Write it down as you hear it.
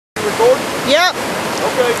recording? Yep.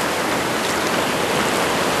 Okay.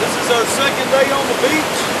 This is our second day on the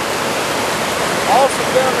beach. Awesome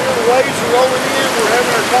down here. The waves are rolling in. We're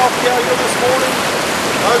having our coffee out here this morning.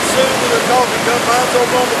 Ours soon with our coffee cup. Mine's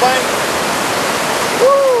over on the bank.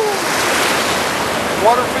 Woo!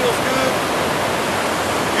 Water feels good.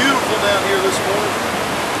 Beautiful down here this morning.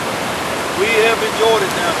 We have enjoyed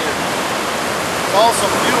it down here. It's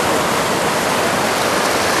awesome, beautiful.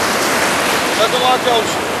 Nothing like the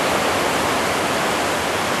ocean.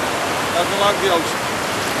 Nothing like the ocean.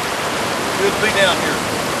 Good to be down here.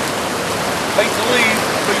 Hate to leave.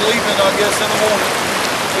 I'll be leaving, I guess, in the morning.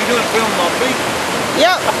 We doing filming on the beach?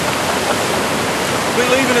 Yep. We'll be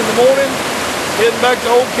leaving in the morning, heading back to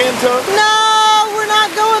Old Kentucky. No, we're not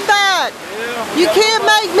going back. Yeah. You can't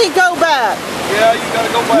make me go back. Yeah, you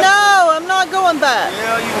gotta go back. No, I'm not going back.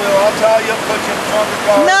 Yeah, you will. I'll tie you up and put you in the trunk of the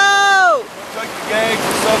car. No. We'll take the gags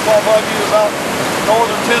and stuff off of you about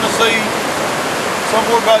northern Tennessee.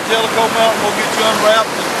 Somewhere about Jellicoe Mountain. We'll get you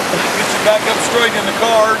unwrapped and get you back up straight in the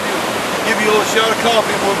car. Give you a little shot of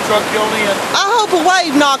coffee and we'll truck you on in. I hope a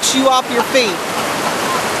wave knocks you off your feet.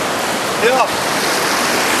 Yeah.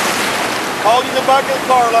 Haul you in the back of the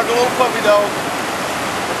car like a little puppy dog.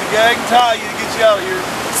 With the gag and tie you to get you out of here.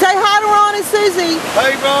 Say hi to Ron and Susie.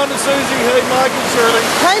 Hey Ron and Susie. Hey Mike and Shirley.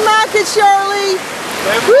 Hey Mike and Shirley.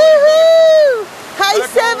 Woohoo! Hey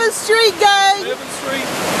 7th Street gang. 7th Street.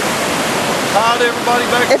 Hi to everybody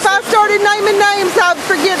back there. If I started naming names, I'd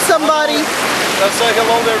forget somebody. Let's say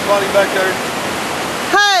hello to everybody back there.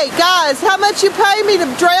 Hey guys, how much you pay me to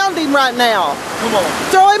drown him right now? Come on.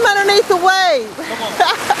 Throw him underneath the wave. Come on.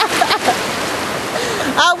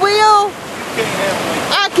 I will. You can't handle me.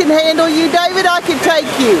 I can handle you, David. I can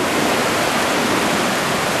take you.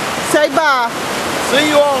 Say bye.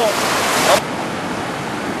 See you all.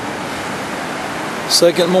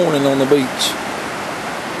 Second morning on the beach.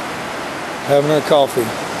 Having our coffee.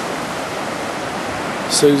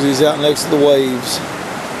 Susie's out next to the waves.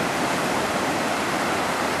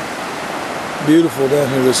 Beautiful down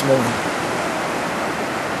here this morning.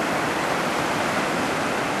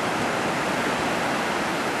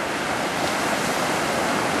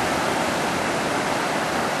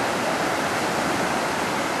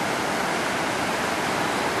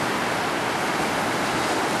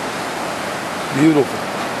 Beautiful.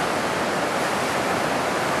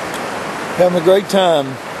 Having a great time.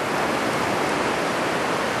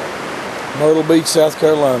 Myrtle Beach, South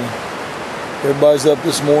Carolina. Everybody's up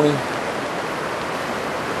this morning.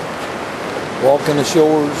 Walking the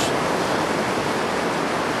shores.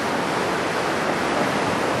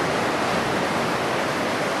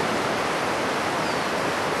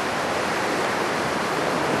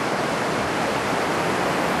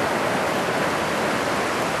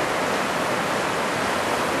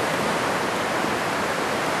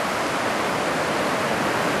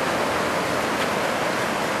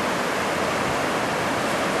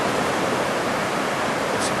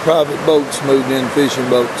 Private boats moving in, fishing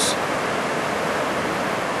boats.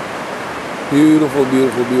 Beautiful,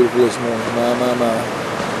 beautiful, beautiful this morning. My.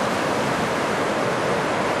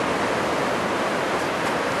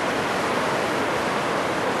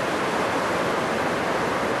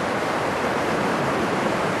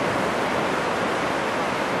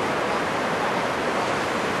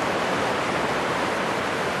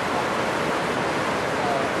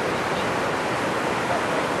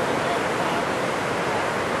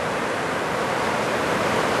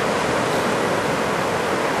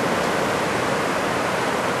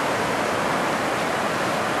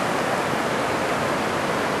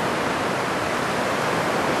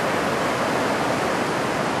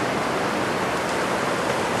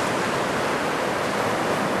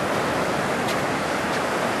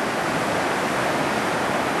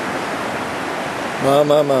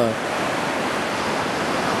 My.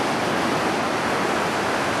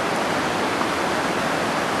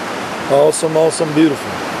 Awesome, awesome,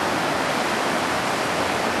 beautiful.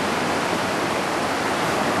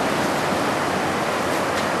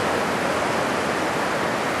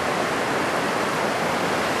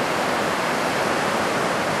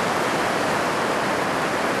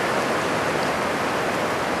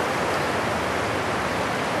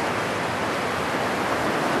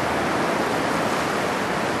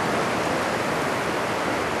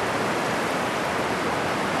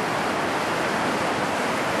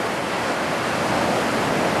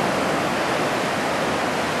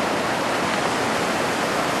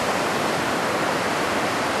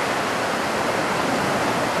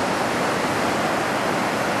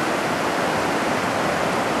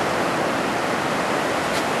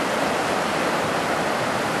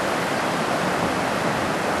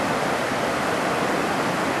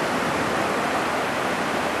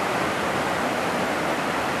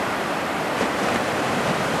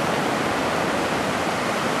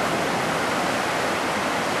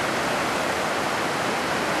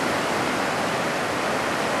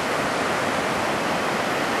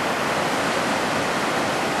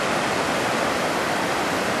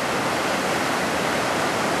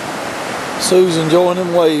 Sue's enjoying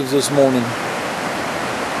them waves this morning.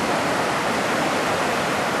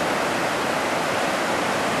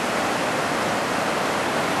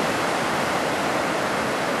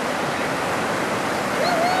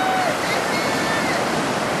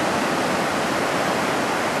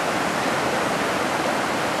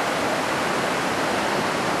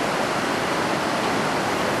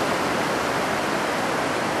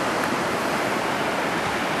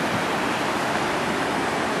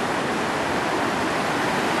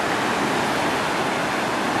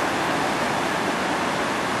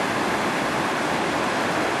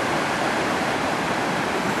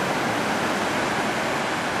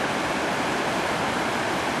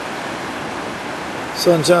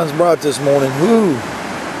 Sun shines bright this morning. Woo!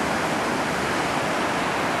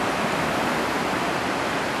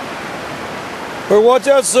 Well, watch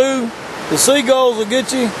out, Sue. The seagulls will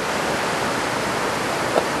get you.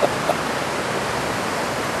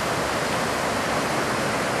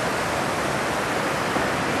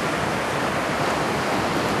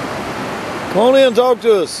 Come on in, talk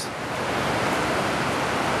to us.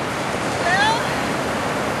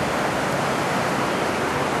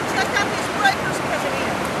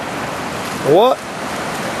 What?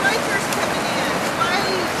 Breakers coming in.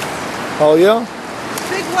 Waves. Oh yeah?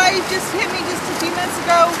 Big wave just hit me just a few minutes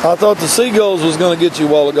ago. I thought the seagulls was gonna get you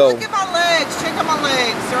a while ago. Look at my legs. Check out my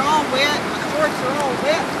legs. They're all wet. My shorts are all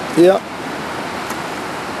wet. Yeah.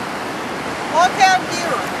 Walk out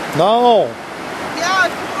here. No.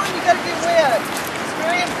 Yeah, come on. You gotta get wet. It's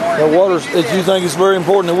very important. The water's. You think it's very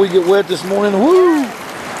important that we get wet this morning? Woo!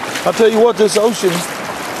 Yeah. I tell you what, this ocean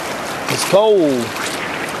is cold.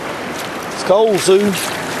 It's cold, Sue.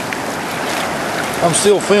 I'm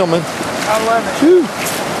still filming. I love it. Whew.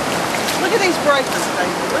 Look at these breakers, baby.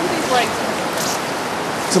 Look at these waves.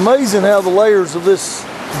 It's amazing how the layers of this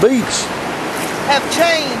beach have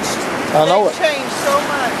changed. I know it. They've changed so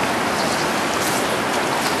much.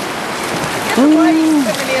 Get the waves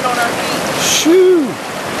coming in on our beach. Shoo!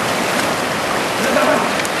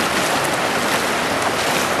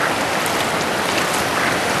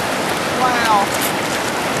 Wow.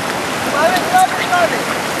 Love it, love it, love it.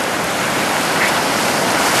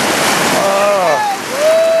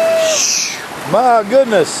 My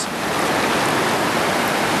goodness.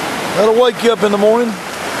 That'll wake you up in the morning.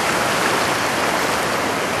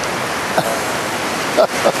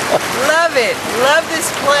 Love it. Love this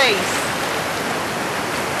place.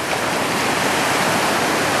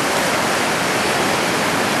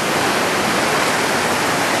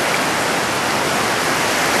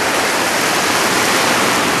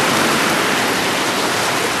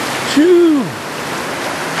 Phew.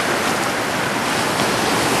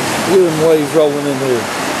 Look at them waves rolling in here.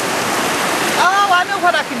 Oh, I know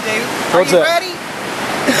what I can do. What's Are you that? ready?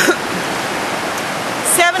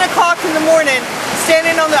 7 o'clock in the morning,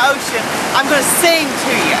 standing on the ocean. I'm going to sing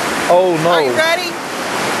to you. Oh no. Are you ready?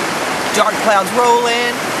 Dark clouds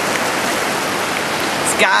rolling.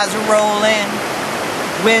 Skies are rolling.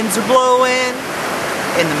 Winds are blowing.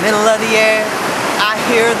 In the middle of the air, I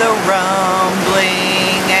hear the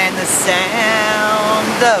rumbling and the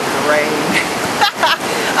sound of the rain.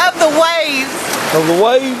 Of the waves. Of the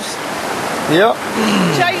waves? Yep.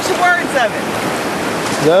 Change the words of it.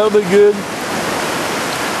 That'll be good.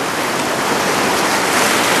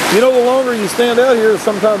 You know, the longer you stand out here,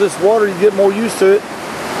 sometimes this water, you get more used to it.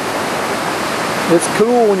 It's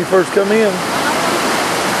cool when you first come in.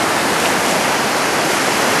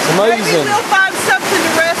 It's amazing. Maybe we'll find something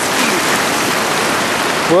to rescue.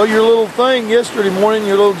 Well, your little thing yesterday morning,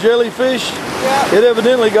 your little jellyfish, Yep. it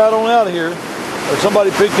evidently got on out of here. Or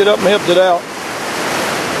somebody picked it up and helped it out.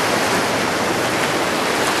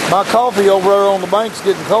 My coffee over there on the bank's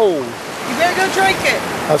getting cold. You better go drink it.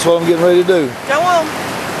 That's what I'm getting ready to do. Go on.